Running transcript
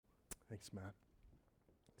Thanks, Matt.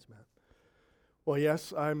 Thanks, Matt. Well,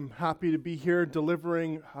 yes, I'm happy to be here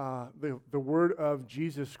delivering the word of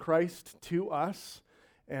Jesus Christ to us.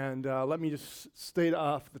 And let me just state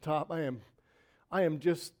off the top, I am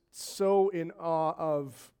just so in awe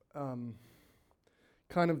of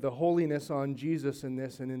kind of the holiness on Jesus in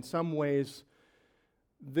this. And in some ways,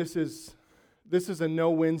 this is a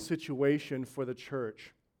no-win situation for the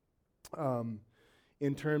church.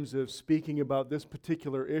 In terms of speaking about this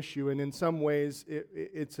particular issue, and in some ways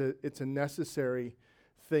it's a necessary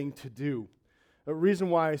thing to do. The reason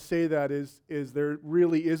why I say that is there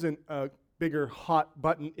really isn't a bigger hot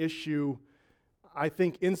button issue, I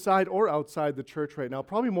think, inside or outside the church right now,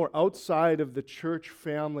 probably more outside of the church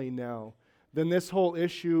family now, than this whole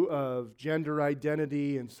issue of gender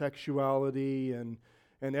identity and sexuality and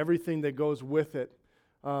everything that goes with it.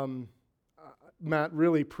 Matt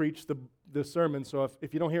really preached the sermon, so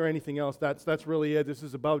if you don't hear anything else, that's really it. This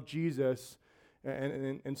is about Jesus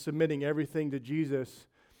and submitting everything to Jesus.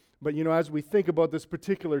 But as we think about this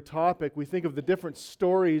particular topic, we think of the different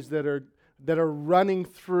stories that are running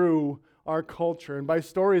through our culture. And by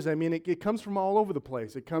stories, I mean it comes from all over the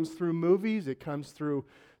place. It comes through movies, it comes through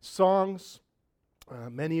songs.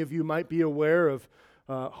 Many of you might be aware of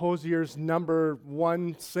Hozier's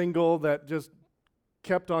 #1 single that just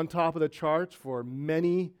kept on top of the charts for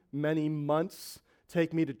many, many months,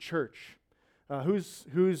 "Take Me to Church."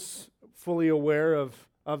 Who's fully aware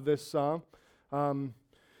of this song?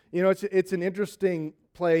 It's an interesting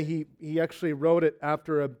play. He actually wrote it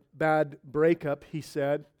after a bad breakup, he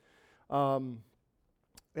said. And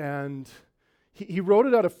he wrote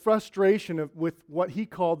it out of frustration with what he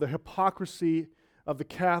called the hypocrisy of the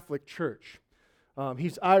Catholic Church.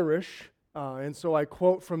 He's Irish. And so I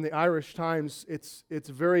quote from the Irish Times. It's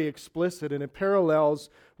very explicit, and it parallels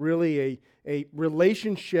really a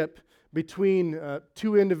relationship between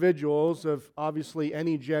two individuals of obviously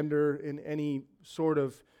any gender in any sort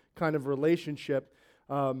of kind of relationship.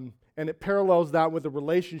 And it parallels that with the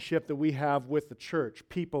relationship that we have with the church,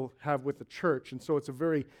 people have with the church. And so it's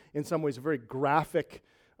in some ways, a very graphic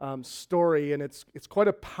story, and it's quite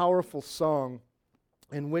a powerful song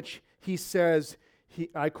in which he says,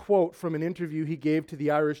 I quote from an interview he gave to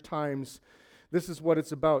the Irish Times, this is what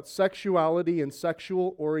it's about: sexuality and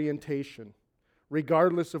sexual orientation,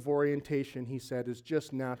 regardless of orientation, he said, is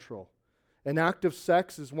just natural. An act of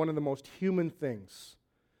sex is one of the most human things.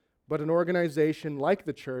 But an organization like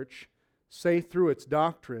the church, say through its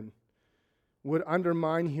doctrine, would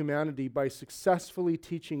undermine humanity by successfully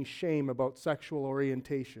teaching shame about sexual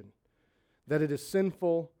orientation, that it is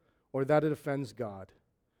sinful or that it offends God.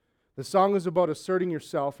 The song is about asserting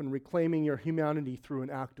yourself and reclaiming your humanity through an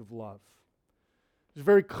act of love. It's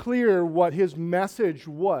very clear what his message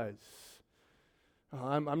was.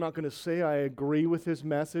 I'm not going to say I agree with his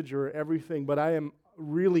message or everything, but I am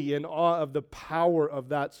really in awe of the power of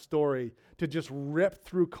that story to just rip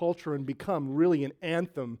through culture and become really an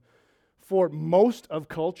anthem for most of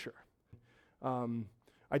culture.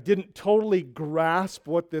 I didn't totally grasp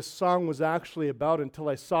what this song was actually about until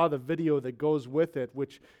I saw the video that goes with it,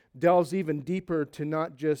 which delves even deeper to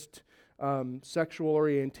not just sexual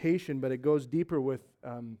orientation, but it goes deeper with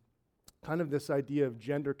kind of this idea of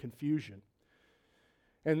gender confusion.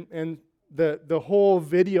 And the whole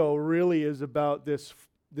video really is about this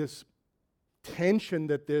tension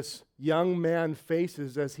that this young man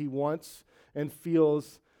faces as he wants and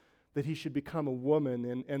feels that he should become a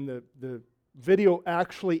woman. And the video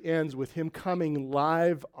actually ends with him coming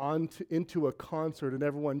live into a concert and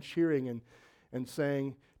everyone cheering and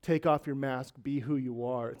saying, "Take off your mask, be who you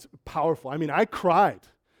are." It's powerful. I mean, I cried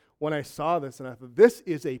when I saw this, and I thought, this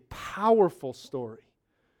is a powerful story.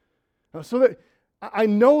 So that I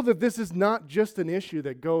know that this is not just an issue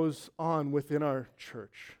that goes on within our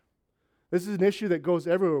church. This is an issue that goes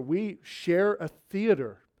everywhere. We share a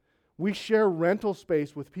theater. We share rental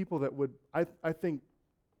space with people that would, I think,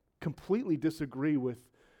 completely disagree with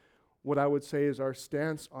what I would say is our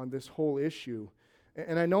stance on this whole issue.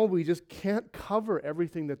 And I know we just can't cover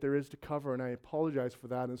everything that there is to cover, and I apologize for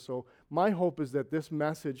that. And so my hope is that this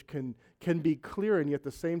message can be clear and yet at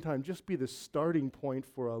the same time just be the starting point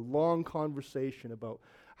for a long conversation about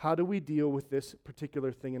how do we deal with this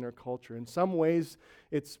particular thing in our culture. In some ways,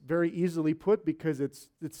 it's very easily put because it's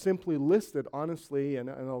simply listed, honestly, and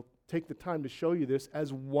I'll take the time to show you this,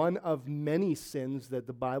 as one of many sins that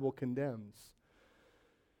the Bible condemns.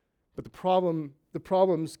 But the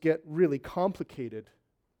problems get really complicated.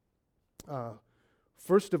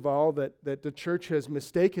 First of all, that the church has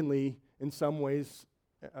mistakenly, in some ways,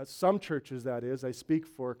 some churches that is, I speak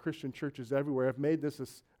for Christian churches everywhere, have made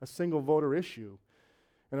this a single voter issue.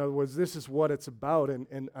 In other words, this is what it's about,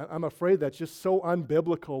 and I'm afraid that's just so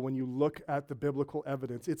unbiblical when you look at the biblical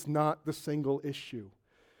evidence. It's not the single issue.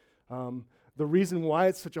 The reason why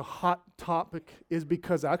it's such a hot topic is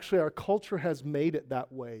because actually our culture has made it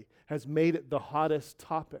that way, has made it the hottest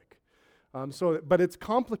topic. But it's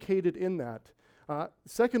complicated in that.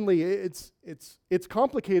 Secondly, it's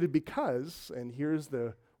complicated because, and here's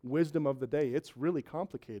the wisdom of the day, it's really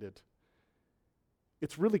complicated.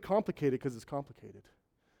 It's really complicated because it's complicated.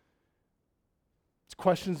 It's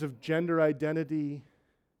questions of gender identity,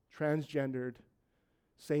 transgendered,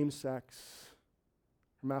 same-sex,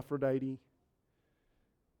 hermaphrodite.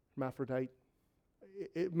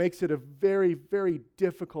 It makes it a very, very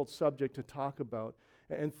difficult subject to talk about.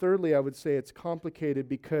 And thirdly, I would say it's complicated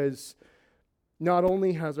because not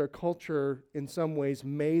only has our culture in some ways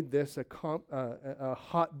made this a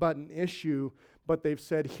hot button issue, but they've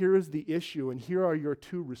said, here is the issue and here are your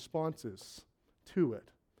two responses to it.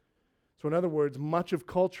 So in other words, much of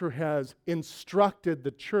culture has instructed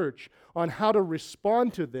the church on how to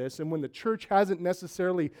respond to this, and when the church hasn't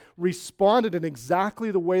necessarily responded in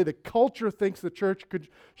exactly the way the culture thinks the church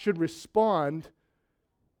should respond,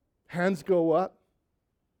 hands go up,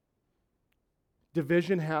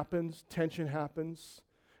 division happens, tension happens.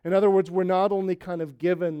 In other words, we're not only kind of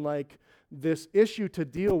given like this issue to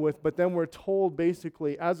deal with, but then we're told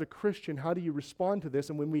basically as a Christian, how do you respond to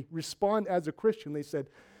this? And when we respond as a Christian, they said,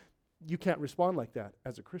 you can't respond like that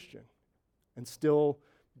as a Christian and still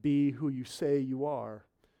be who you say you are.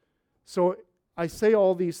 So I say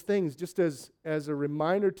all these things just as a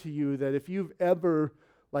reminder to you that if you've ever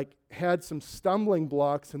like had some stumbling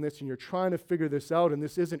blocks in this and you're trying to figure this out and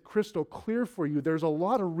this isn't crystal clear for you, there's a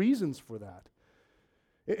lot of reasons for that.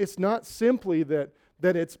 It's not simply that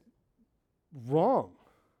it's wrong.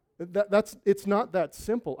 It's not that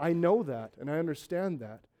simple. I know that and I understand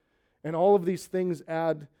that. And all of these things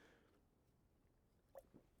add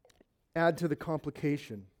to the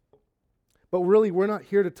complication. But really, we're not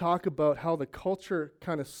here to talk about how the culture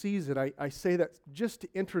kind of sees it. I say that just to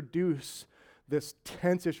introduce this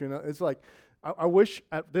tense issue. It's like, I wish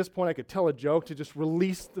at this point I could tell a joke to just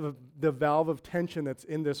release the valve of tension that's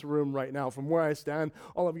in this room right now. From where I stand,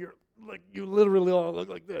 all of you, like, you literally all look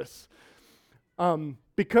like this.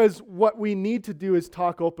 Because what we need to do is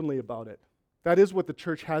talk openly about it. That is what the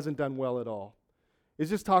church hasn't done well at all, is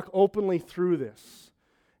just talk openly through this.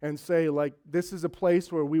 And say, like, this is a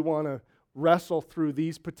place where we want to wrestle through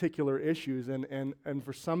these particular issues. And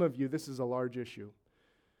for some of you, this is a large issue.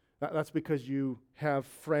 That's because you have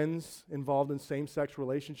friends involved in same-sex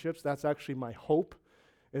relationships. That's actually my hope,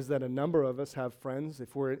 is that a number of us have friends.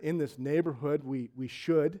 If we're in this neighborhood, we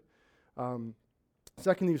should.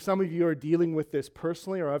 Secondly, some of you are dealing with this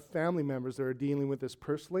personally, or have family members that are dealing with this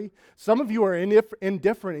personally. Some of you are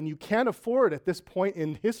indifferent, and you can't afford at this point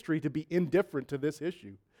in history to be indifferent to this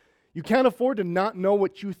issue. You can't afford to not know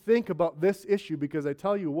what you think about this issue, because I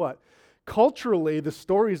tell you what, culturally, the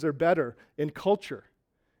stories are better in culture.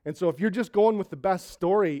 And so if you're just going with the best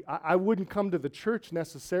story, I wouldn't come to the church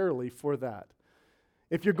necessarily for that.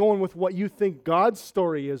 If you're going with what you think God's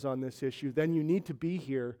story is on this issue, then you need to be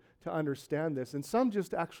here to understand this. And some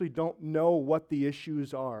just actually don't know what the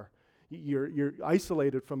issues are. You're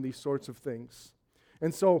isolated from these sorts of things.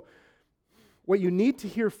 And so what you need to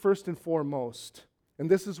hear first and foremost, and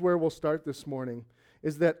this is where we'll start this morning,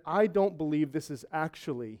 is that I don't believe this is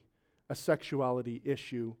actually a sexuality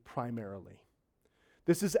issue primarily.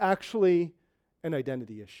 This is actually an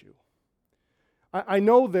identity issue. I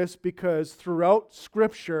know this because throughout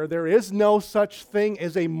Scripture, there is no such thing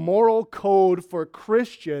as a moral code for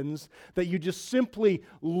Christians that you just simply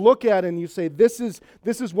look at and you say, this is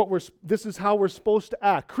how we're supposed to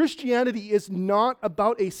act. Christianity is not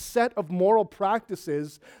about a set of moral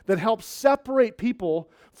practices that help separate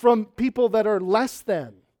people from people that are less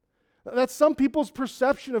than. That's some people's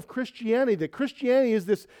perception of Christianity, that Christianity is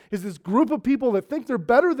this group of people that think they're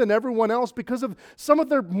better than everyone else because of some of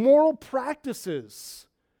their moral practices.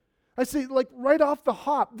 I say, like, right off the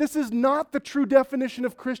hop, this is not the true definition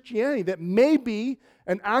of Christianity. That may be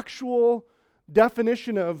an actual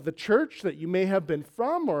definition of the church that you may have been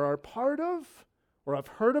from or are part of or have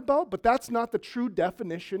heard about, but that's not the true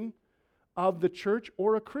definition of the church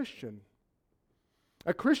or a Christian.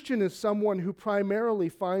 A Christian is someone who primarily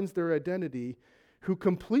finds their identity, who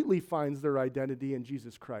completely finds their identity in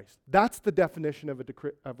Jesus Christ. That's the definition of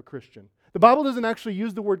a Christian. The Bible doesn't actually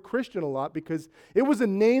use the word Christian a lot because it was a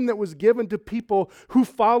name that was given to people who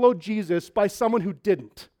followed Jesus by someone who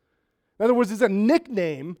didn't. In other words, it's a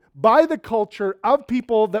nickname by the culture of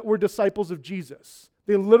people that were disciples of Jesus.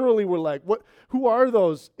 They literally were like, "What? Who are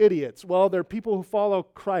those idiots?" Well, they're people who follow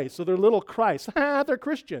Christ, so they're little Christ. They're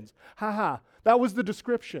Christians. Ha ha. That was the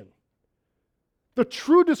description. The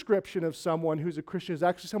true description of someone who's a Christian is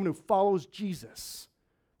actually someone who follows Jesus.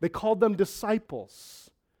 They called them disciples.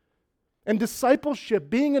 And discipleship,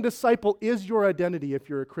 being a disciple, is your identity if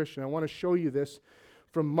you're a Christian. I want to show you this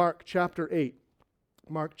from Mark chapter 8.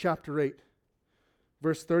 Mark chapter 8,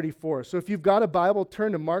 verse 34. So if you've got a Bible,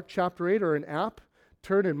 turn to Mark chapter 8, or an app,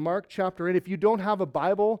 turn in Mark chapter 8. If you don't have a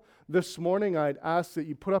Bible this morning, I'd ask that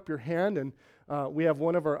you put up your hand, and we have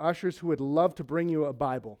one of our ushers who would love to bring you a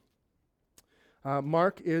Bible.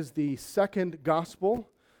 Mark is the second gospel,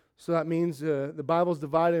 so that means the Bible is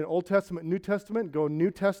divided in Old Testament and New Testament. Go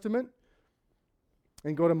New Testament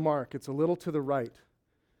and go to Mark. It's a little to the right.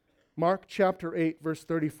 Mark chapter 8, verse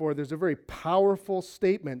 34. There's a very powerful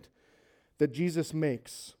statement that Jesus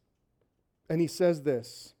makes. And he says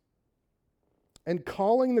this, "And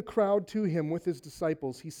calling the crowd to him with his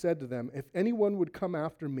disciples, he said to them, 'If anyone would come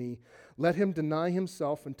after me, let him deny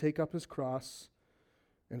himself and take up his cross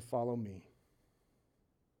and follow me.'"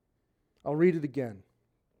 I'll read it again.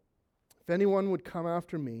 If anyone would come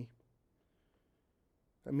after me,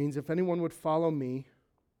 that means if anyone would follow me,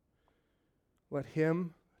 let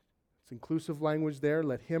him, it's inclusive language there,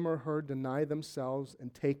 let him or her deny themselves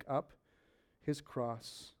and take up his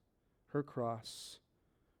cross, her cross,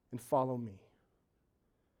 and follow me.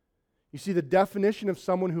 You see, the definition of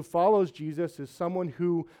someone who follows Jesus is someone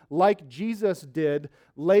who, like Jesus did,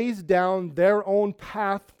 lays down their own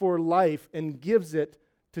path for life and gives it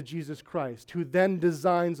to Jesus Christ, who then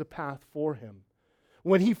designs a path for him.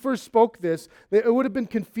 When he first spoke this, it would have been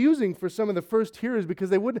confusing for some of the first hearers because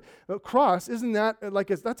they wouldn't, cross, isn't that like,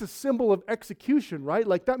 that's a symbol of execution, right?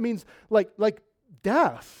 Like that means like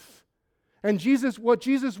death. And what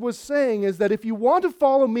Jesus was saying is that if you want to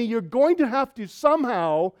follow me, you're going to have to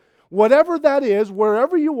somehow, whatever that is,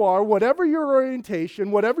 wherever you are, whatever your orientation,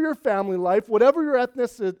 whatever your family life, whatever your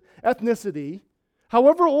ethnicity,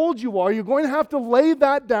 however old you are, you're going to have to lay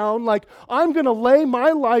that down like, I'm going to lay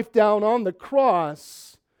my life down on the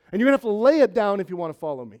cross, and you're going to have to lay it down if you want to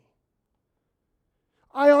follow me.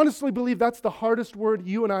 I honestly believe that's the hardest word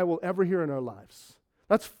you and I will ever hear in our lives.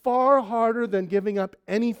 That's far harder than giving up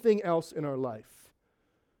anything else in our life.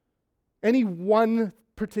 Any one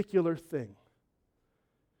particular thing.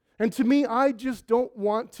 And to me, I just don't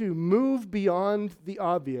want to move beyond the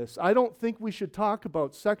obvious. I don't think we should talk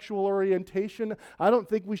about sexual orientation. I don't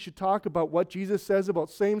think we should talk about what Jesus says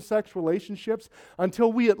about same-sex relationships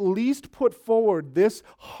until we at least put forward this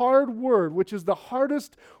hard word, which is the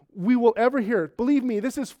hardest we will ever hear. Believe me,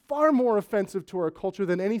 this is far more offensive to our culture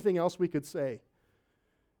than anything else we could say.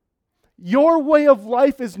 Your way of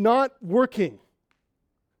life is not working.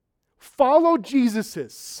 Follow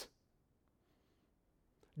Jesus's.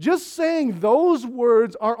 Just saying those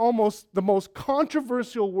words are almost the most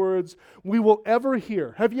controversial words we will ever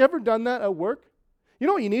hear. Have you ever done that at work? You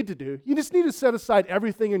know what you need to do? You just need to set aside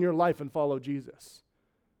everything in your life and follow Jesus.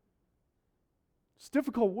 It's a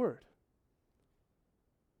difficult word.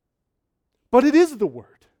 But it is the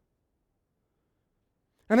word.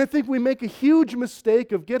 And I think we make a huge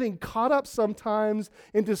mistake of getting caught up sometimes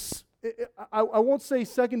into I won't say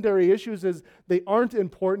secondary issues as they aren't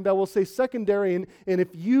important. I will say secondary, and if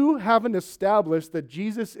you haven't established that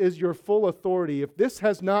Jesus is your full authority, if this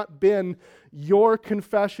has not been your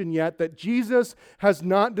confession yet, that Jesus has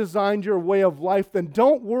not designed your way of life, then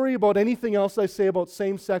don't worry about anything else I say about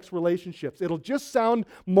same-sex relationships. It'll just sound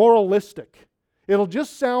moralistic. It'll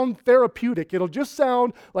just sound therapeutic. It'll just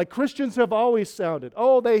sound like Christians have always sounded.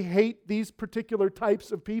 Oh, they hate these particular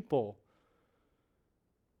types of people.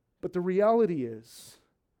 But the reality is,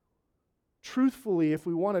 truthfully, if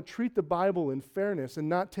we want to treat the Bible in fairness and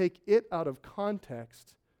not take it out of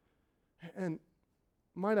context, and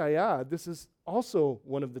might I add, this is also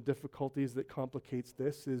one of the difficulties that complicates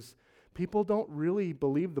this, is people don't really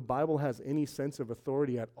believe the Bible has any sense of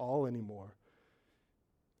authority at all anymore.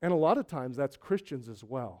 And a lot of times that's Christians as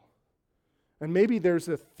well. And maybe there's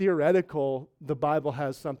a theoretical, the Bible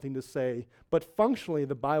has something to say, but functionally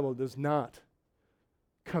the Bible does not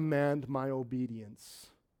command my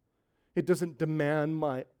obedience. It doesn't demand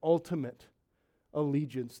my ultimate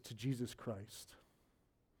allegiance to Jesus Christ.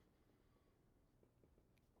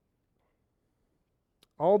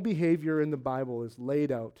 All behavior in the Bible is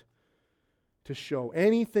laid out to show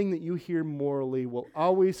anything that you hear morally will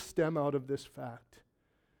always stem out of this fact.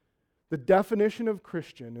 The definition of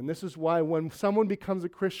Christian, and this is why when someone becomes a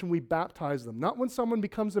Christian, we baptize them. Not when someone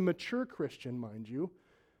becomes a mature Christian, mind you.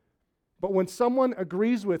 But when someone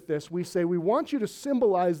agrees with this, we say, we want you to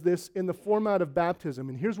symbolize this in the format of baptism.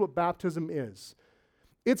 And here's what baptism is.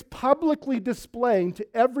 It's publicly displaying to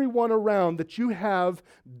everyone around that you have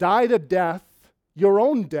died a death, your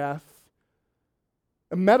own death,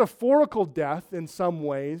 a metaphorical death in some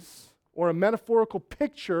ways, or a metaphorical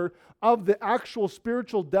picture of the actual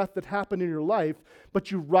spiritual death that happened in your life,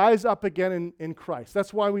 but you rise up again in Christ.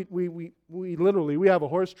 That's why we literally have a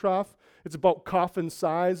horse trough. It's about coffin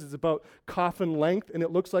size, it's about coffin length, and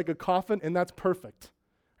it looks like a coffin, and that's perfect.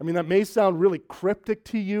 I mean, that may sound really cryptic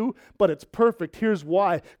to you, but it's perfect. Here's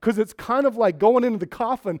why. Because it's kind of like going into the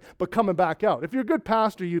coffin, but coming back out. If you're a good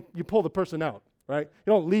pastor, you pull the person out, right?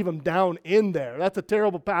 You don't leave them down in there. That's a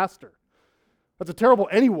terrible pastor. That's a terrible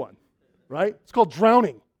anyone, right? It's called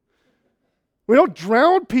drowning. We don't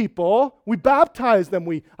drown people. We baptize them.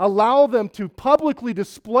 We allow them to publicly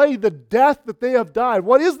display the death that they have died.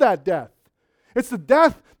 What is that death? It's the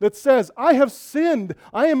death that says, I have sinned.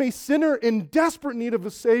 I am a sinner in desperate need of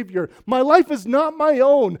a Savior. My life is not my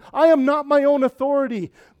own. I am not my own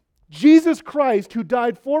authority. Jesus Christ, who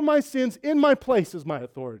died for my sins in my place, is my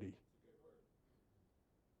authority.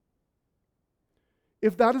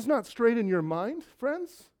 If that is not straight in your mind,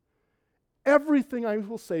 friends, everything I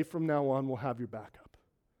will say from now on will have your backup.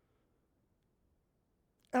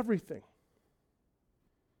 Everything.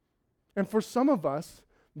 And for some of us,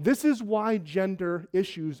 this is why gender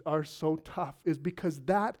issues are so tough, is because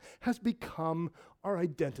that has become our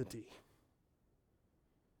identity.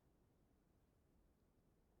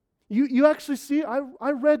 You actually see,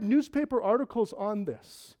 I read newspaper articles on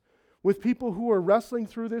this with people who are wrestling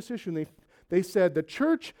through this issue. And they said, the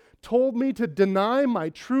church told me to deny my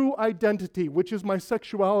true identity, which is my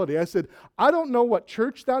sexuality. I said, I don't know what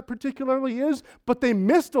church that particularly is, but they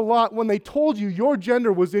missed a lot when they told you your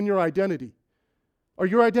gender was in your identity. Or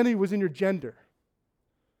your identity was in your gender.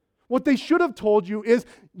 What they should have told you is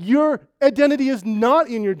your identity is not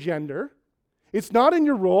in your gender. It's not in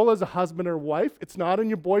your role as a husband or wife. It's not in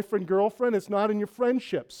your boyfriend, girlfriend. It's not in your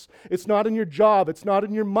friendships. It's not in your job. It's not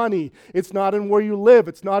in your money. It's not in where you live.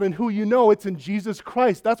 It's not in who you know. It's in Jesus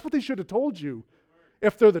Christ. That's what they should have told you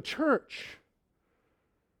if they're the church.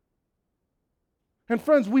 And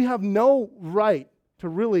friends, we have no right to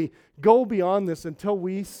really go beyond this until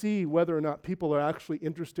we see whether or not people are actually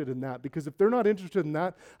interested in that. Because if they're not interested in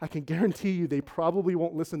that, I can guarantee you they probably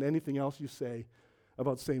won't listen to anything else you say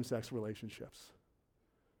about same-sex relationships.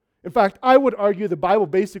 In fact, I would argue the Bible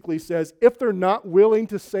basically says if they're not willing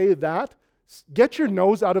to say that, get your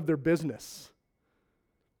nose out of their business.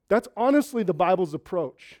 That's honestly the Bible's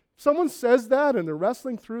approach. Someone says that and they're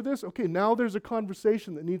wrestling through this, okay, now there's a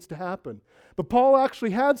conversation that needs to happen. But Paul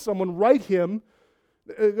actually had someone write him,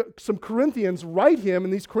 some Corinthians write him,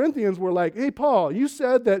 and these Corinthians were like, hey, Paul, you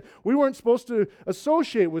said that we weren't supposed to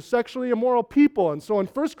associate with sexually immoral people. And so in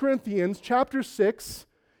 1 Corinthians chapter 6,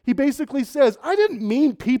 he basically says, I didn't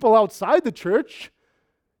mean people outside the church.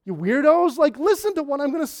 You weirdos, like, listen to what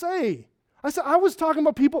I'm going to say. I said, I was talking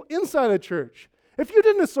about people inside the church. If you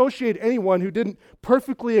didn't associate anyone who didn't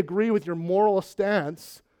perfectly agree with your moral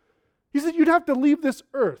stance, he said, you'd have to leave this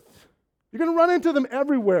earth. You're going to run into them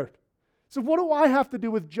everywhere. So what do I have to do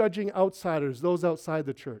with judging outsiders, those outside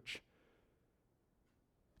the church?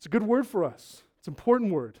 It's a good word for us. It's an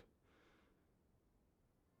important word.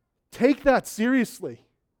 Take that seriously.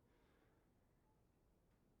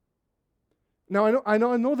 Now, I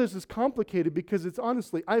know this is complicated because it's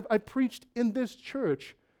honestly, I preached in this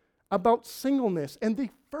church about singleness, and the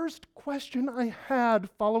first question I had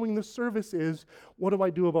following the service is, what do I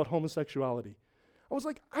do about homosexuality? I was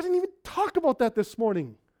like, I didn't even talk about that this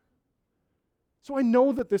morning. So I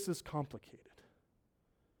know that this is complicated.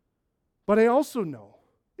 But I also know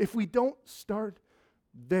if we don't start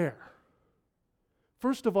there,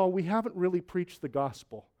 first of all, we haven't really preached the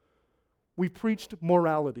gospel. We preached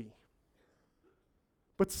morality.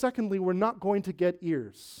 But secondly, we're not going to get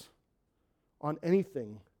ears on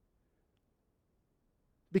anything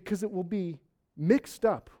because it will be mixed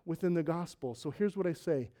up within the gospel. So here's what I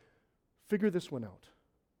say. Figure this one out.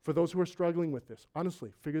 For those who are struggling with this,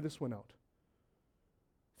 honestly, figure this one out.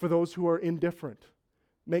 For those who are indifferent,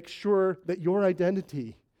 make sure that your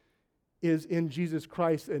identity is in Jesus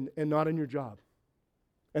Christ and not in your job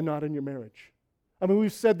and not in your marriage. I mean,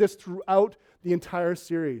 we've said this throughout the entire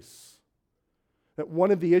series, that one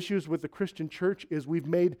of the issues with the Christian church is we've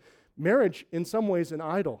made marriage in some ways an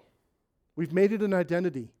idol. We've made it an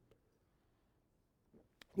identity.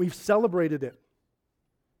 We've celebrated it.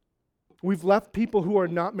 We've left people who are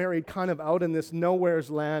not married kind of out in this nowhere's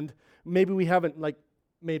land. Maybe we haven't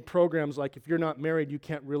made programs like if you're not married, you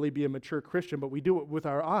can't really be a mature Christian, but we do it with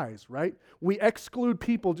our eyes, right? We exclude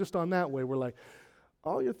people just on that way. We're like,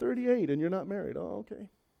 oh, you're 38 and you're not married. Oh, okay.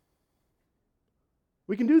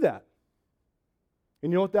 We can do that.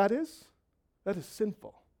 And you know what that is? That is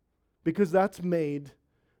sinful. Because that's made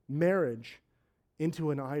marriage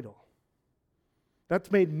into an idol.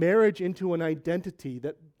 That's made marriage into an identity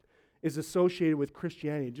that is associated with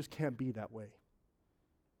Christianity. It just can't be that way.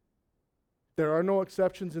 There are no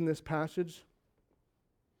exceptions in this passage.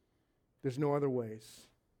 There's no other ways.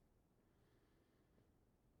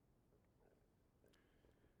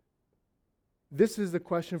 This is the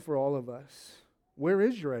question for all of us. Where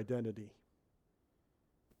is your identity?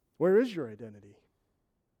 Where is your identity?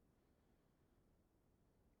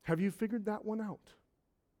 Have you figured that one out?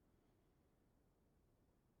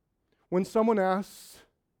 When someone asks,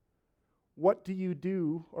 what do you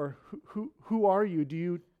do, or who are you,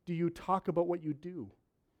 do you talk about what you do?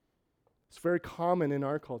 It's very common in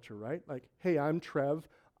our culture, right? Like, hey, I'm Trev,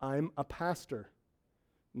 I'm a pastor.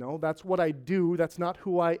 No, that's what I do, that's not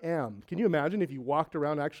who I am. Can you imagine if you walked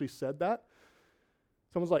around and actually said that?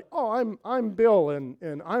 Someone's like, oh, I'm Bill,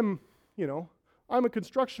 and I'm a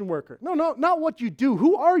construction worker. No, not what you do.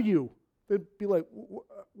 Who are you? They'd be like,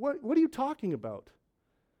 what are you talking about?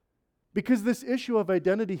 Because this issue of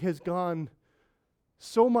identity has gone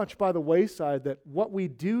so much by the wayside that what we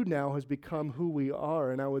do now has become who we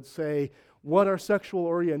are. And I would say what our sexual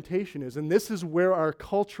orientation is. And this is where our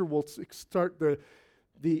culture will start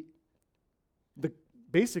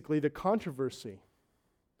basically the controversy.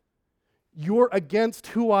 You're against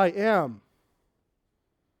who I am.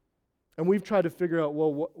 And we've tried to figure out,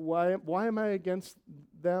 well, why am I against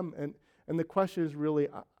them? And the question is really,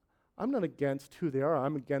 I'm not against who they are.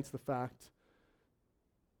 I'm against the fact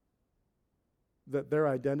that their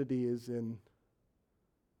identity is in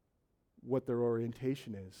what their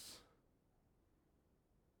orientation is.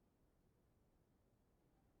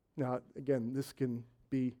 Now, again, this can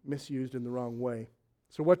be misused in the wrong way.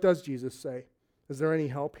 So what does Jesus say? Is there any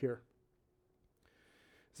help here?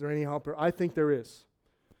 Is there any help here? I think there is.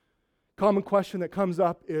 Common question that comes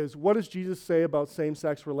up is, what does Jesus say about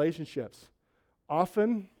same-sex relationships?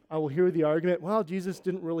 Often, I will hear the argument, well, Jesus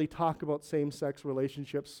didn't really talk about same-sex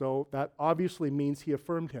relationships, so that obviously means he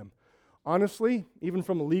affirmed him. Honestly, even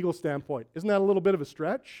from a legal standpoint, isn't that a little bit of a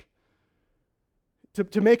stretch?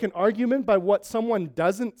 To make an argument by what someone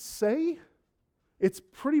doesn't say, it's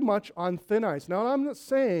pretty much on thin ice. Now, I'm not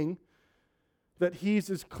saying that he's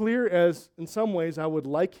as clear as, in some ways, I would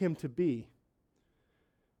like him to be.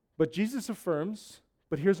 But Jesus affirms,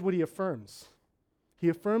 but here's what he affirms. He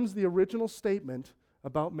affirms the original statement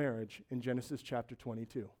about marriage in Genesis chapter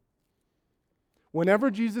 22. Whenever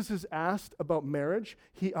Jesus is asked about marriage,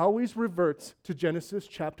 he always reverts to Genesis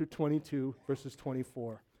chapter 22, verses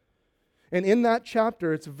 24. And in that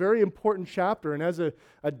chapter, it's a very important chapter, and as a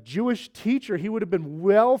Jewish teacher, he would have been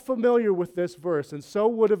well familiar with this verse, and so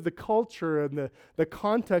would have the culture and the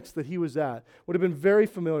context that he was at, would have been very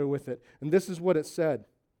familiar with it. And this is what it said.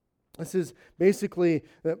 This is basically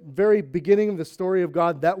the very beginning of the story of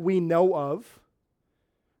God that we know of.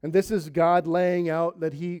 And this is God laying out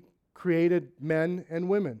that he created men and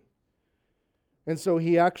women. And so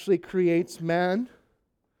he actually creates man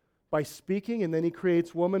by speaking, and then he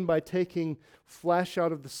creates woman by taking flesh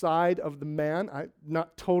out of the side of the man. I'm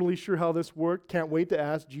not totally sure how this worked. Can't wait to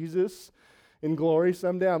ask Jesus in glory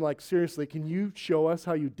someday. I'm like, seriously, can you show us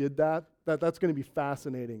how you did that? That's going to be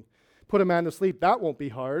fascinating. Put a man to sleep, that won't be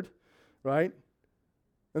hard, right?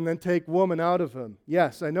 And then take woman out of him.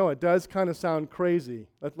 Yes, I know, it does kind of sound crazy.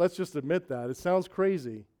 Let's just admit that. It sounds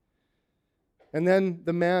crazy. And then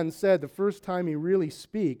the man said, the first time he really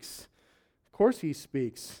speaks, of course he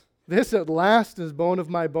speaks. This at last is bone of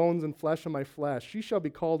my bones and flesh of my flesh. She shall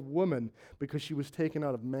be called woman because she was taken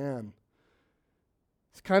out of man.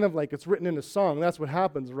 It's kind of like it's written in a song. That's what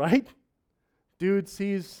happens, right? Dude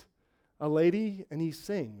sees a lady and he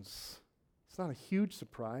sings. It's not a huge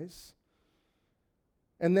surprise.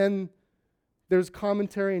 And then there's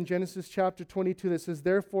commentary in Genesis chapter 22 that says,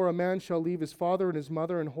 therefore a man shall leave his father and his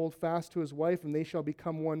mother and hold fast to his wife, and they shall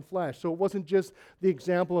become one flesh. So it wasn't just the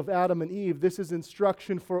example of Adam and Eve. This is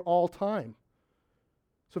instruction for all time.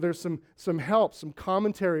 So there's some help, some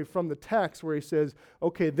commentary from the text where he says,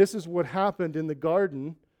 okay, this is what happened in the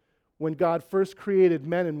garden when God first created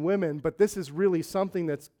men and women, but this is really something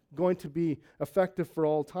that's going to be effective for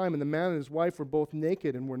all time. And the man and his wife were both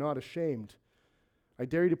naked and were not ashamed. I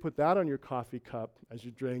dare you to put that on your coffee cup as you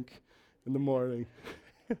drink in the morning.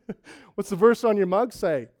 What's the verse on your mug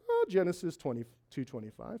say? Oh, Genesis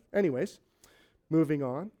 22:25. Anyways, moving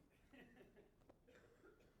on.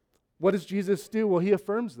 What does Jesus do? Well, he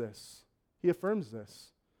affirms this. He affirms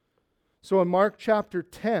this. So in Mark chapter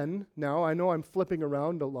 10, now I know I'm flipping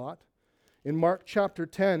around a lot. In Mark chapter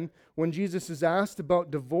 10, when Jesus is asked about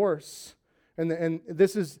divorce, And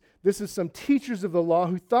this is some teachers of the law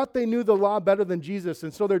who thought they knew the law better than Jesus.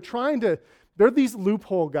 And so they're these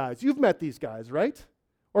loophole guys. You've met these guys, right?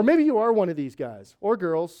 Or maybe you are one of these guys. Or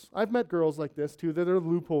girls. I've met girls like this too. They're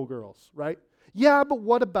loophole girls, right? Yeah, but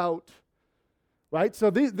what about? Right? So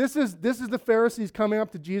this is the Pharisees coming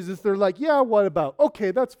up to Jesus. They're like, yeah, what about?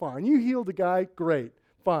 Okay, that's fine. You healed a guy. Great.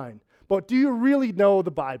 Fine. But do you really know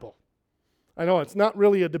the Bible? I know it's not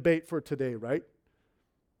really a debate for today, right?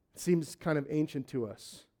 It seems kind of ancient to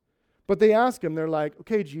us. But they ask him, they're like,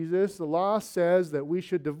 okay, Jesus, the law says that we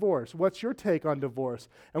should divorce. What's your take on divorce?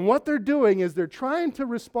 And what they're doing is they're trying to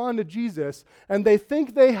respond to Jesus, and they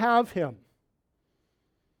think they have him.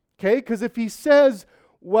 Okay? Because if he says,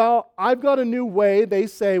 well, I've got a new way, they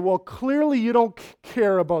say, well, clearly you don't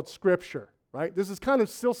care about Scripture, right? This is kind of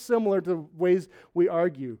still similar to ways we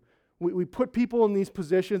argue. We put people in these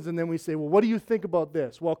positions and then we say, well, what do you think about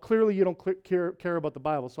this? Well, clearly you don't care about the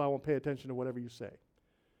Bible, so I won't pay attention to whatever you say.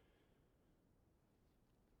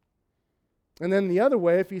 And then the other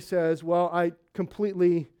way, if he says, well, I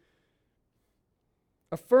completely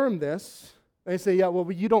affirm this, and they say, yeah, well,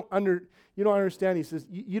 but you don't understand. He says,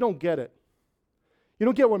 you don't get it. You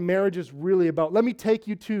don't get what marriage is really about. Let me take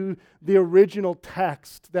you to the original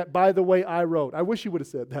text that, by the way, I wrote. I wish you would have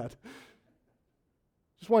said that.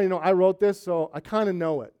 Just want you to know, I wrote this, so I kind of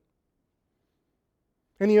know it.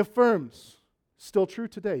 And he affirms, still true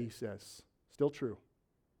today, he says. Still true.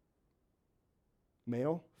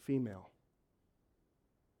 Male, female.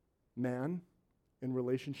 Man in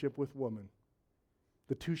relationship with woman.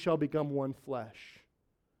 The two shall become one flesh.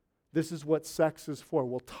 This is what sex is for.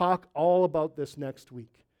 We'll talk all about this next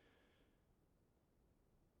week.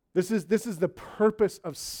 This is the purpose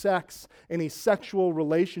of sex in a sexual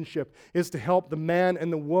relationship, is to help the man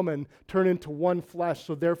and the woman turn into one flesh,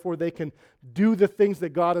 so therefore they can do the things that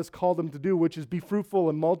God has called them to do, which is be fruitful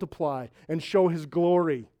and multiply and show His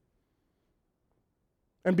glory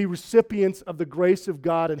and be recipients of the grace of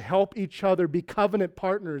God and help each other be covenant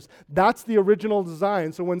partners. That's the original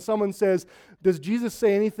design. So when someone says, does Jesus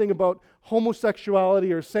say anything about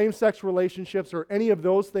homosexuality or same-sex relationships or any of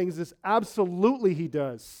those things? Is absolutely He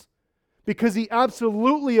does. Because He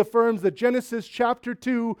absolutely affirms that Genesis chapter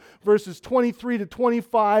 2, verses 23 to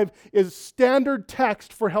 25 is standard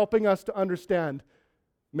text for helping us to understand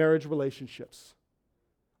marriage relationships.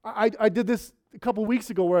 I did this a couple weeks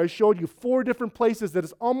ago where I showed you 4 different places that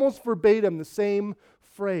is almost verbatim the same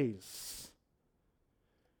phrase.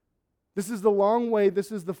 This is the long way,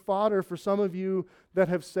 this is the fodder for some of you that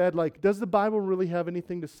have said, like, does the Bible really have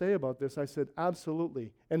anything to say about this? I said,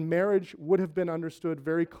 absolutely. And marriage would have been understood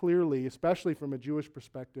very clearly, especially from a Jewish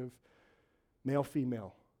perspective, male,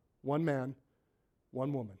 female, one man,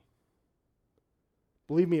 one woman.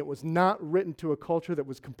 Believe me, it was not written to a culture that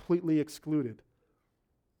was completely excluded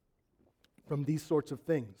from these sorts of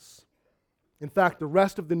things. In fact, the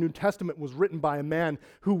rest of the New Testament was written by a man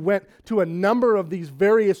who went to a number of these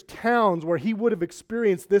various towns where he would have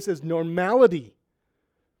experienced this as normality.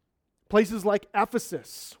 Places like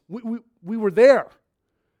Ephesus. We were there.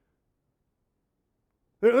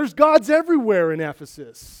 There's gods everywhere in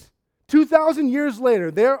Ephesus. 2,000 years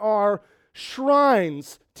later, there are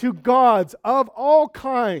shrines to gods of all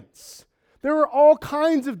kinds. There are all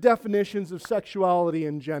kinds of definitions of sexuality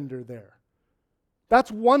and gender there. That's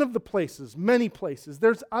one of the places, many places.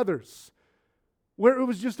 There's others where it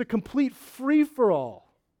was just a complete free-for-all.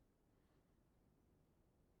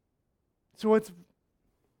 So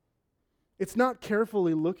it's not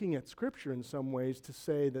carefully looking at Scripture in some ways to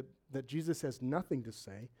say that Jesus has nothing to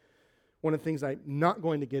say. One of the things I'm not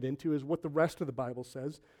going to get into is what the rest of the Bible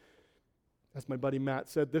says. As my buddy Matt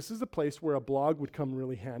said, this is a place where a blog would come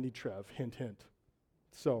really handy, Trev. Hint, hint.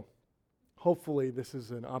 So hopefully this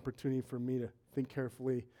is an opportunity for me to think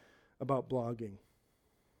carefully about blogging.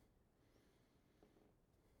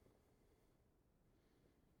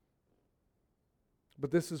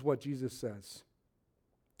 But this is what Jesus says.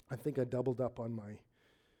 I think I doubled up on my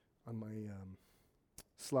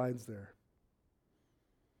slides there.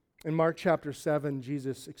 In Mark chapter 7,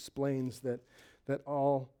 Jesus explains that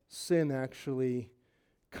all sin actually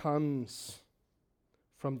comes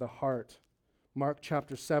from the heart. Mark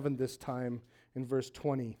chapter 7 this time in verse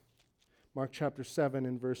 20. Mark chapter 7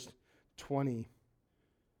 and verse 20.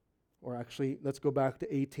 Or actually, let's go back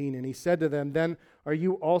to 18. And he said to them, then are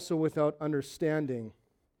you also without understanding?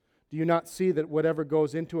 Do you not see that whatever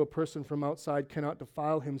goes into a person from outside cannot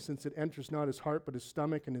defile him, since it enters not his heart but his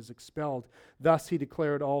stomach and is expelled? Thus he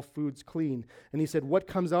declared all foods clean. And he said, what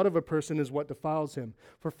comes out of a person is what defiles him.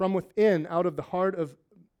 For from within, out of the heart of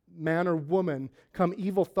man or woman, come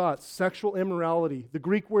evil thoughts, sexual immorality. The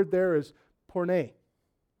Greek word there is porne.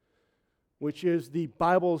 which is the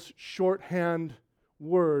Bible's shorthand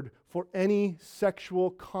word for any sexual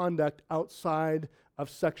conduct outside of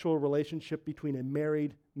sexual relationship between a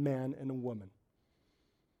married man and a woman.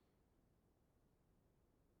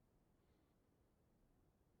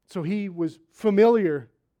 So he was familiar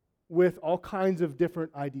with all kinds of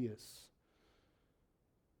different ideas.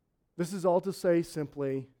 This is all to say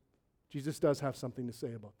simply, Jesus does have something to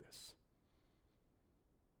say about this.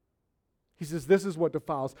 He says this is what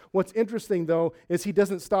defiles. What's interesting, though, is he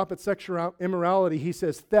doesn't stop at sexual immorality. He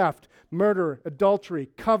says theft, murder, adultery,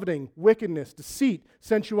 coveting, wickedness, deceit,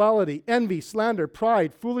 sensuality, envy, slander,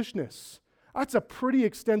 pride, foolishness. That's a pretty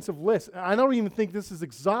extensive list. I don't even think this is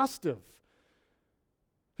exhaustive.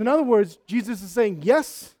 In other words, Jesus is saying,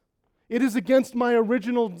 yes, it is against my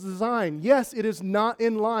original design. Yes, it is not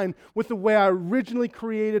in line with the way I originally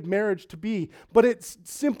created marriage to be. But it's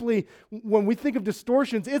simply, when we think of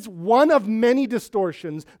distortions, it's one of many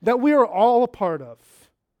distortions that we are all a part of.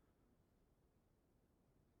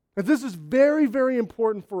 And this is very, very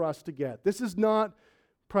important for us to get. This is not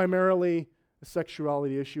primarily a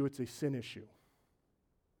sexuality issue, it's a sin issue.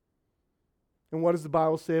 And what does the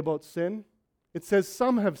Bible say about sin? It says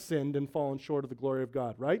some have sinned and fallen short of the glory of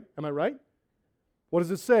God, right? Am I right? What does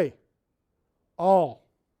it say? All.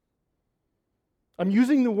 I'm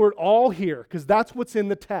using the word all here because that's what's in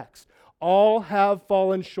the text. All have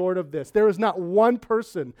fallen short of this. There is not one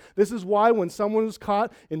person. This is why when someone was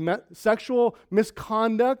caught in sexual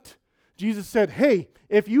misconduct, Jesus said, hey,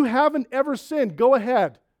 if you haven't ever sinned, go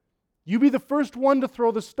ahead. You be the first one to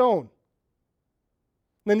throw the stone.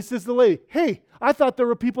 And then he says to the lady, hey, I thought there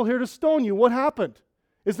were people here to stone you. What happened?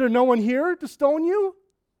 Is there no one here to stone you?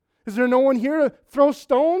 Is there no one here to throw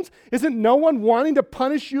stones? Isn't no one wanting to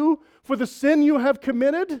punish you for the sin you have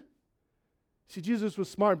committed? See, Jesus was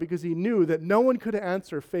smart because he knew that no one could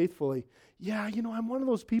answer faithfully, yeah, I'm one of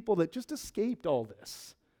those people that just escaped all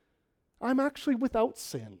this. I'm actually without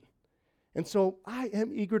sin. And so I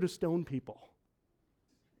am eager to stone people.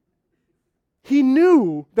 He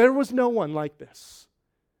knew there was no one like this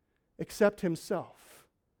except himself.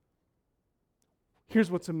 Here's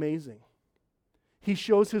what's amazing. He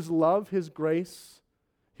shows his love, his grace,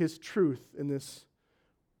 his truth in this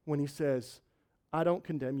when he says, I don't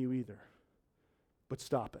condemn you either, but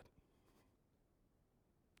stop it.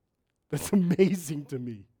 That's amazing to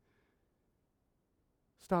me.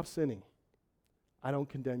 Stop sinning. I don't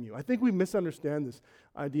condemn you. I think we misunderstand this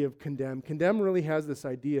idea of condemn. Condemn really has this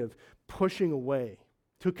idea of pushing away.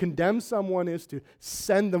 To condemn someone is to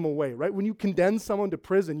send them away, right? When you condemn someone to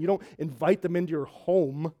prison, you don't invite them into your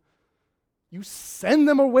home. You send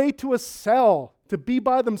them away to a cell to be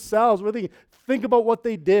by themselves where they think about what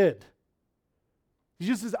they did.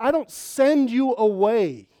 Jesus says, I don't send you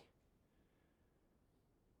away.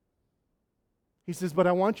 He says, but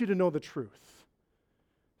I want you to know the truth.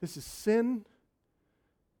 This is sin.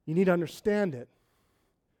 You need to understand it.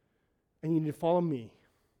 And you need to follow me.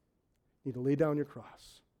 You need to lay down your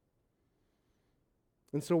cross.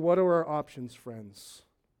 And so what are our options, friends?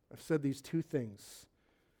 I've said these two things.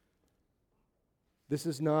 This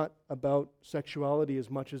is not about sexuality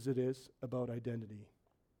as much as it is about identity.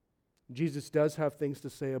 Jesus does have things to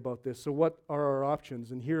say about this. So what are our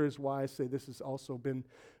options? And here is why I say this has also been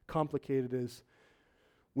complicated is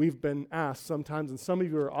we've been asked sometimes, and some of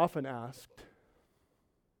you are often asked,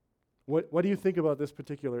 what do you think about this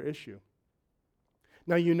particular issue?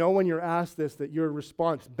 Now, when you're asked this that your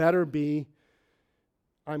response better be,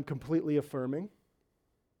 I'm completely affirming.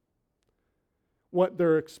 What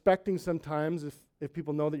they're expecting sometimes, if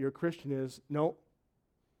people know that you're a Christian, is, no,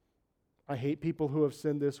 I hate people who have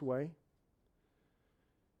sinned this way.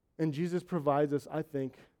 And Jesus provides us, I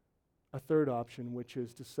think, a third option, which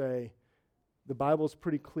is to say, the Bible's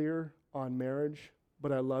pretty clear on marriage,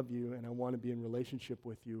 but I love you and I want to be in relationship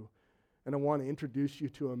with you. And I want to introduce you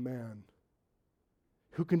to a man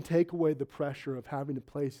who can take away the pressure of having to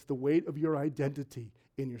place the weight of your identity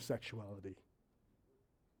in your sexuality.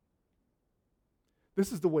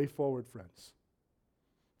 This is the way forward, friends.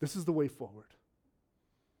 This is the way forward.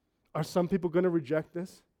 Are some people going to reject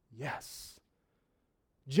this? Yes.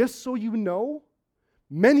 Just so you know,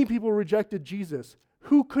 many people rejected Jesus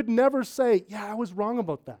who could never say, yeah, I was wrong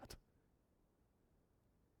about that.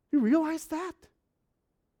 You realize that?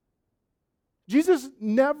 Jesus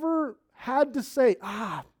never had to say,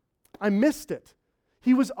 I missed it.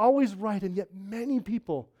 He was always right, and yet many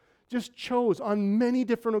people just chose on many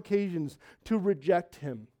different occasions to reject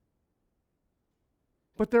him.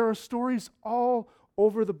 But there are stories all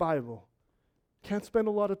over the Bible, can't spend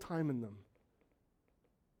a lot of time in them,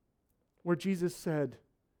 where Jesus said,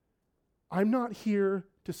 I'm not here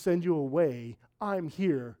to send you away. I'm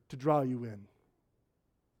here to draw you in.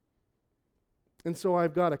 And so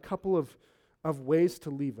I've got a couple of ways to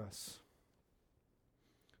leave us.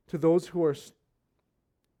 To those who are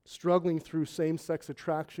struggling through same-sex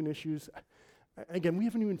attraction issues, again, we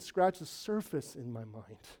haven't even scratched the surface in my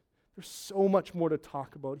mind. There's so much more to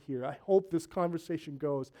talk about here. I hope this conversation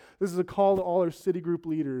goes. This is a call to all our city group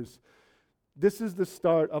leaders. This is the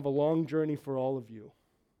start of a long journey for all of you.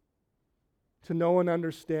 To know and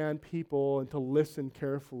understand people and to listen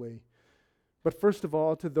carefully. But first of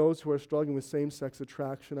all, to those who are struggling with same-sex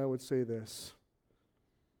attraction, I would say this.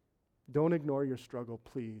 Don't ignore your struggle,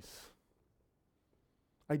 please.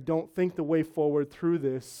 I don't think the way forward through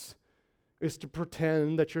this is to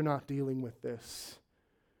pretend that you're not dealing with this.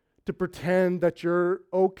 To pretend that you're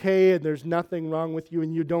okay and there's nothing wrong with you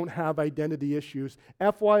and you don't have identity issues.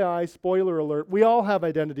 FYI, spoiler alert, we all have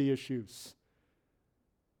identity issues.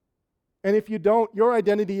 And if you don't, your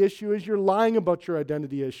identity issue is you're lying about your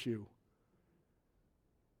identity issue.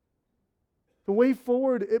 The way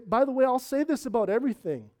forward, by the way, I'll say this about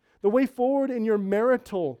everything. The way forward in your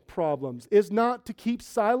marital problems is not to keep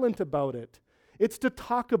silent about it. It's to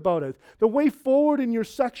talk about it. The way forward in your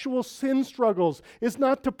sexual sin struggles is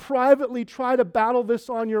not to privately try to battle this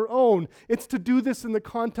on your own. It's to do this in the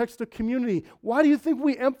context of community. Why do you think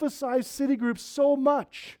we emphasize city groups so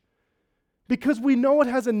much? Because we know it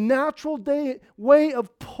has a natural way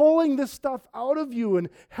of pulling this stuff out of you and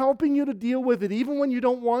helping you to deal with it, even when you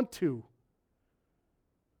don't want to.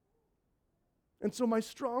 And so my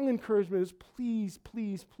strong encouragement is please,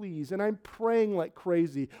 please, please, and I'm praying like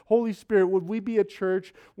crazy, Holy Spirit, would we be a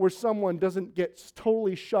church where someone doesn't get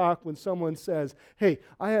totally shocked when someone says, hey,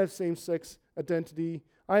 I have same-sex identity,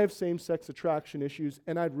 I have same-sex attraction issues,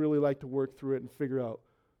 and I'd really like to work through it and figure out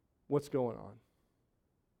what's going on.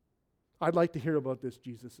 I'd like to hear about this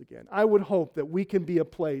Jesus again. I would hope that we can be a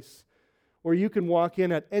place where you can walk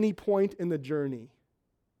in at any point in the journey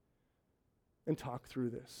and talk through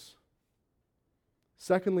this.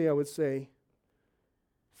 Secondly, I would say,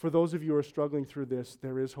 for those of you who are struggling through this,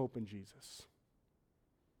 there is hope in Jesus.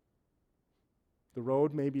 The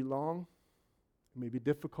road may be long, it may be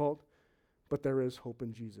difficult, but there is hope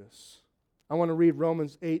in Jesus. I want to read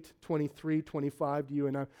Romans 8:23-25 to you,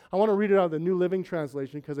 and I want to read it out of the New Living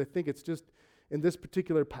Translation because I think it's just, in this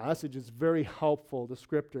particular passage, it's very helpful, the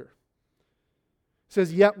scripture. It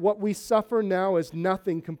says, yet what we suffer now is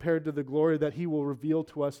nothing compared to the glory that he will reveal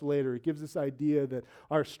to us later. It gives this idea that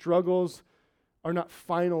our struggles are not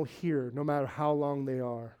final here, no matter how long they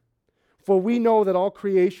are. For we know that all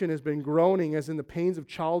creation has been groaning as in the pains of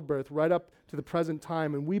childbirth right up to the present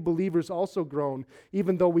time, and we believers also groan,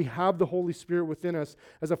 even though we have the Holy Spirit within us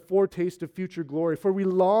as a foretaste of future glory. For we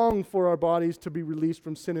long for our bodies to be released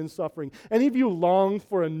from sin and suffering. Any of you long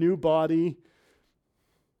for a new body?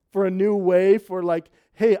 For a new way, for like,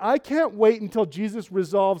 hey, I can't wait until Jesus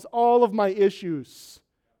resolves all of my issues.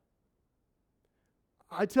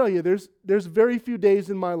 I tell you, there's very few days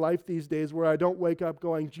in my life these days where I don't wake up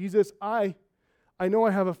going, Jesus, I know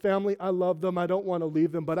I have a family, I love them, I don't want to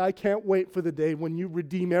leave them, but I can't wait for the day when you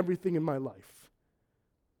redeem everything in my life.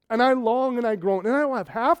 And I long and I groan, and I don't have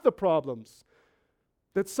half the problems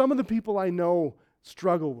that some of the people I know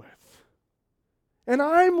struggle with. And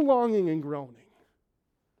I'm longing and groaning.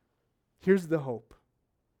 Here's the hope.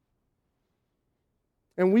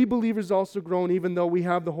 And we believers also groan, even though we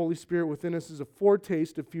have the Holy Spirit within us as a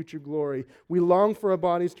foretaste of future glory. We long for our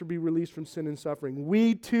bodies to be released from sin and suffering.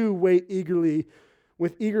 We too wait eagerly,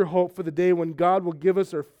 with eager hope for the day when God will give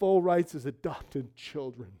us our full rights as adopted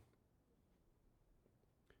children,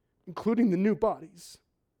 including the new bodies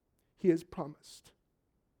He has promised.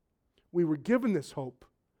 We were given this hope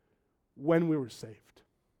when we were saved.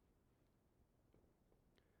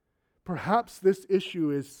 Perhaps this issue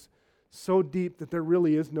is so deep that there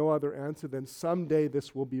really is no other answer than someday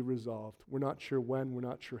this will be resolved. We're not sure when, we're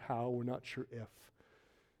not sure how, we're not sure if.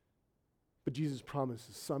 But Jesus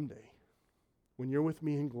promises someday, when you're with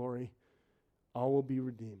me in glory, all will be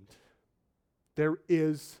redeemed. There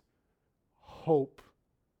is hope.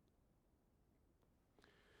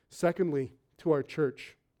 Secondly, to our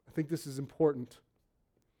church, I think this is important.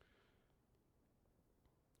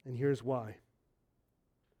 And here's why.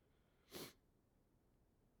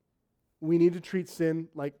 We need to treat sin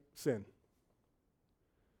like sin.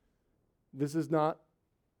 This is not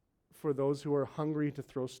for those who are hungry to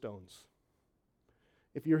throw stones.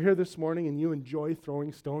 If you're here this morning and you enjoy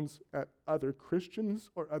throwing stones at other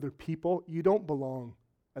Christians or other people, you don't belong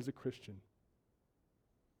as a Christian.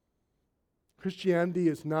 Christianity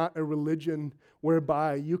is not a religion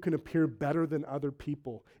whereby you can appear better than other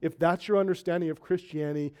people. If that's your understanding of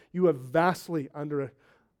Christianity, you have vastly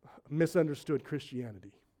misunderstood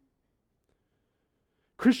Christianity.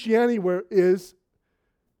 Christianity is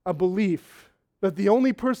a belief that the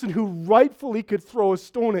only person who rightfully could throw a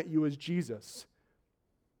stone at you is Jesus.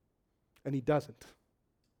 And he doesn't.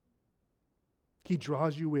 He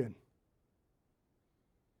draws you in.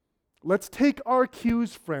 Let's take our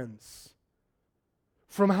cues, friends,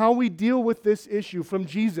 from how we deal with this issue, from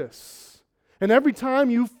Jesus. And every time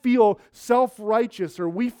you feel self-righteous or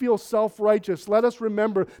we feel self-righteous, let us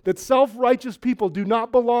remember that self-righteous people do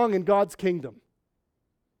not belong in God's kingdom.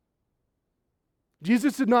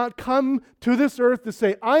 Jesus did not come to this earth to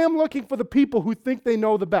say, I am looking for the people who think they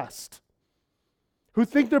know the best, who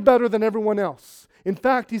think they're better than everyone else. In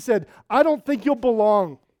fact, he said, I don't think you'll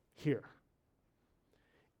belong here.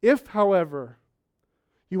 If, however,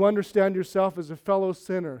 you understand yourself as a fellow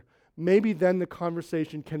sinner, maybe then the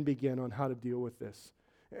conversation can begin on how to deal with this.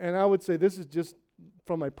 And I would say this is just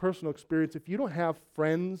from my personal experience. If you don't have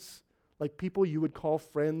friends, like people you would call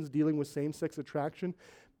friends dealing with same-sex attraction,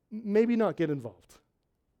 maybe not get involved.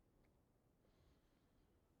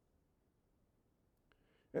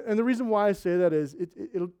 And the reason why I say that is it's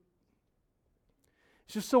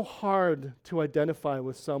just so hard to identify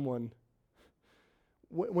with someone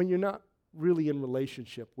when you're not really in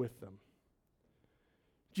relationship with them.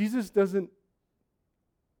 Jesus doesn't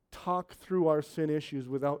talk through our sin issues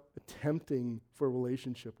without attempting for a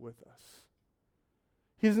relationship with us.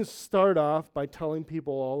 He doesn't start off by telling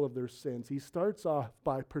people all of their sins. He starts off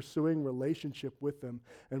by pursuing relationship with them.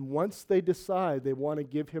 And once they decide they want to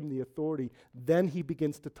give him the authority, then he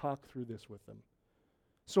begins to talk through this with them.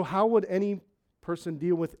 So how would any person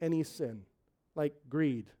deal with any sin? Like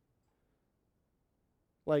greed,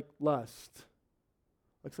 like lust,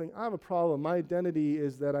 like saying, I have a problem. My identity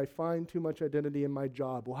is that I find too much identity in my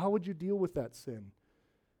job. Well, how would you deal with that sin?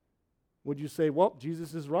 Would you say, well,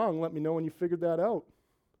 Jesus is wrong. Let me know when you figured that out.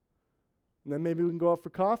 And then maybe we can go out for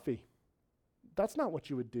coffee. That's not what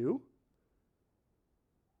you would do.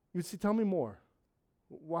 You would say, tell me more.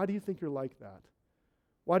 Why do you think you're like that?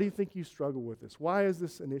 Why do you think you struggle with this? Why is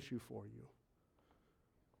this an issue for you?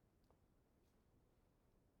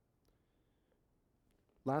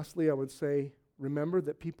 Lastly, I would say, remember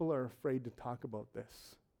that people are afraid to talk about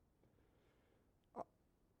this.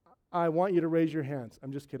 I want you to raise your hands.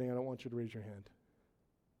 I'm just kidding. I don't want you to raise your hand.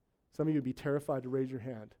 Some of you would be terrified to raise your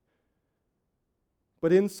hand.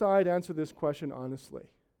 But inside, answer this question honestly.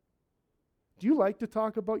 Do you like to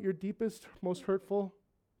talk about your deepest, most hurtful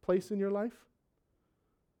place in your life?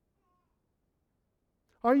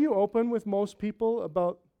 Are you open with most people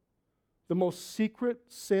about the most secret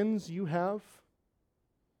sins you have?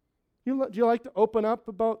 Do you like to open up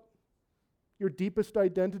about your deepest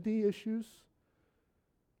identity issues?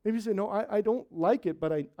 Maybe you say, no, I don't like it,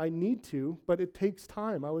 but I need to, but it takes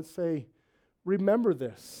time. I would say, remember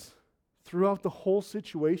this. Throughout the whole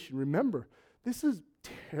situation, remember, this is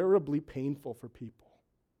terribly painful for people.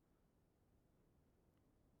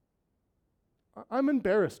 I'm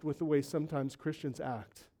embarrassed with the way sometimes Christians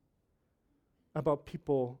act about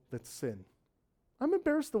people that sin. I'm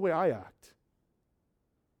embarrassed the way I act.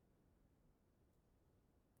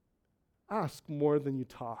 Ask more than you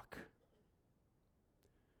talk.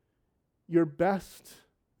 Your best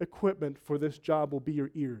equipment for this job will be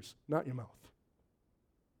your ears, not your mouth.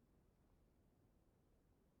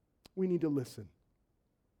 We need to listen.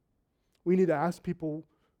 We need to ask people,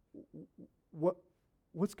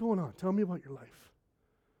 what's going on? Tell me about your life.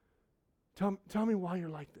 Tell me why you're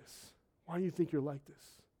like this. Why do you think you're like this?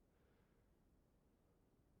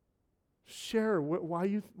 Share why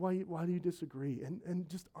do you disagree? And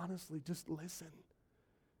just honestly, just listen.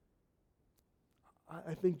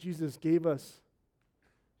 I think Jesus gave us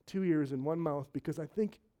 2 ears and 1 mouth because I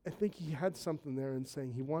think he had something there in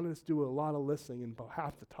saying he wanted us to do a lot of listening and about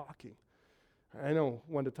half the talking. I know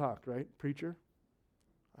when to talk, right? Preacher?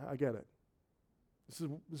 I get it. This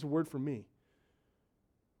is a word for me.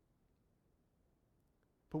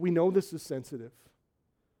 But we know this is sensitive.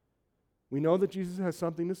 We know that Jesus has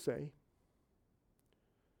something to say.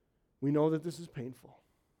 We know that this is painful.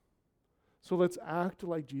 So let's act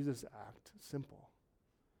like Jesus acted. Simple.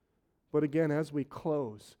 But again, as we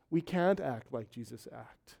close, we can't act like Jesus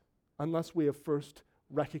acted unless we have first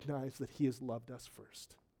recognized that he has loved us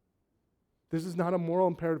first. This is not a moral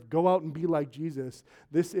imperative. Go out and be like Jesus.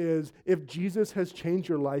 This is, if Jesus has changed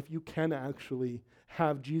your life, you can actually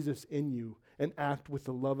have Jesus in you and act with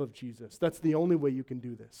the love of Jesus. That's the only way you can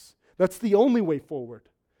do this. That's the only way forward.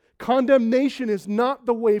 Condemnation is not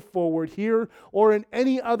the way forward here or in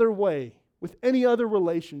any other way, with any other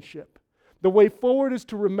relationship. The way forward is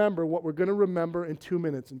to remember what we're going to remember in 2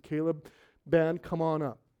 minutes. And Caleb, band, come on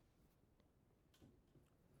up.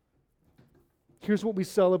 Here's what we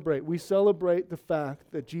celebrate. We celebrate the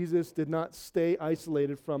fact that Jesus did not stay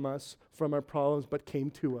isolated from us, from our problems, but came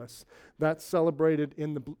to us. That's celebrated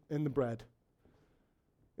in the bread.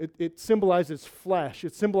 It symbolizes flesh.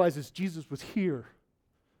 It symbolizes Jesus was here.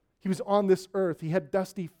 He was on this earth. He had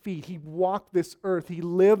dusty feet. He walked this earth. He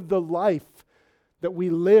lived the life that we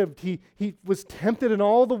lived. He was tempted in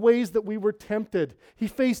all the ways that we were tempted. He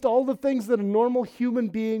faced all the things that a normal human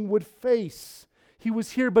being would face. He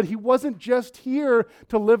was here, but he wasn't just here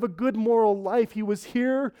to live a good moral life. He was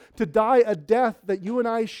here to die a death that you and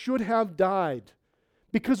I should have died,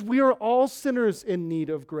 because we are all sinners in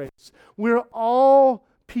need of grace. We're all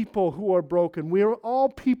people who are broken. We are all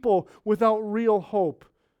people without real hope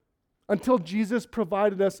until Jesus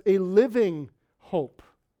provided us a living hope.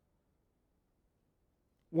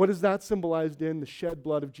 What is that symbolized in? The shed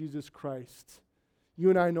blood of Jesus Christ.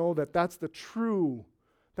 You and I know that that is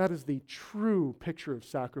the true picture of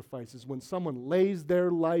sacrifices, when someone lays their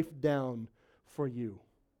life down for you.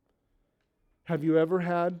 Have you ever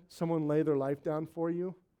had someone lay their life down for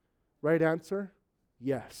you? Right answer?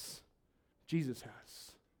 Yes. Jesus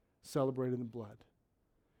has. Celebrated in the blood.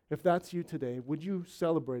 If that's you today, would you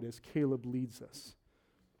celebrate as Caleb leads us?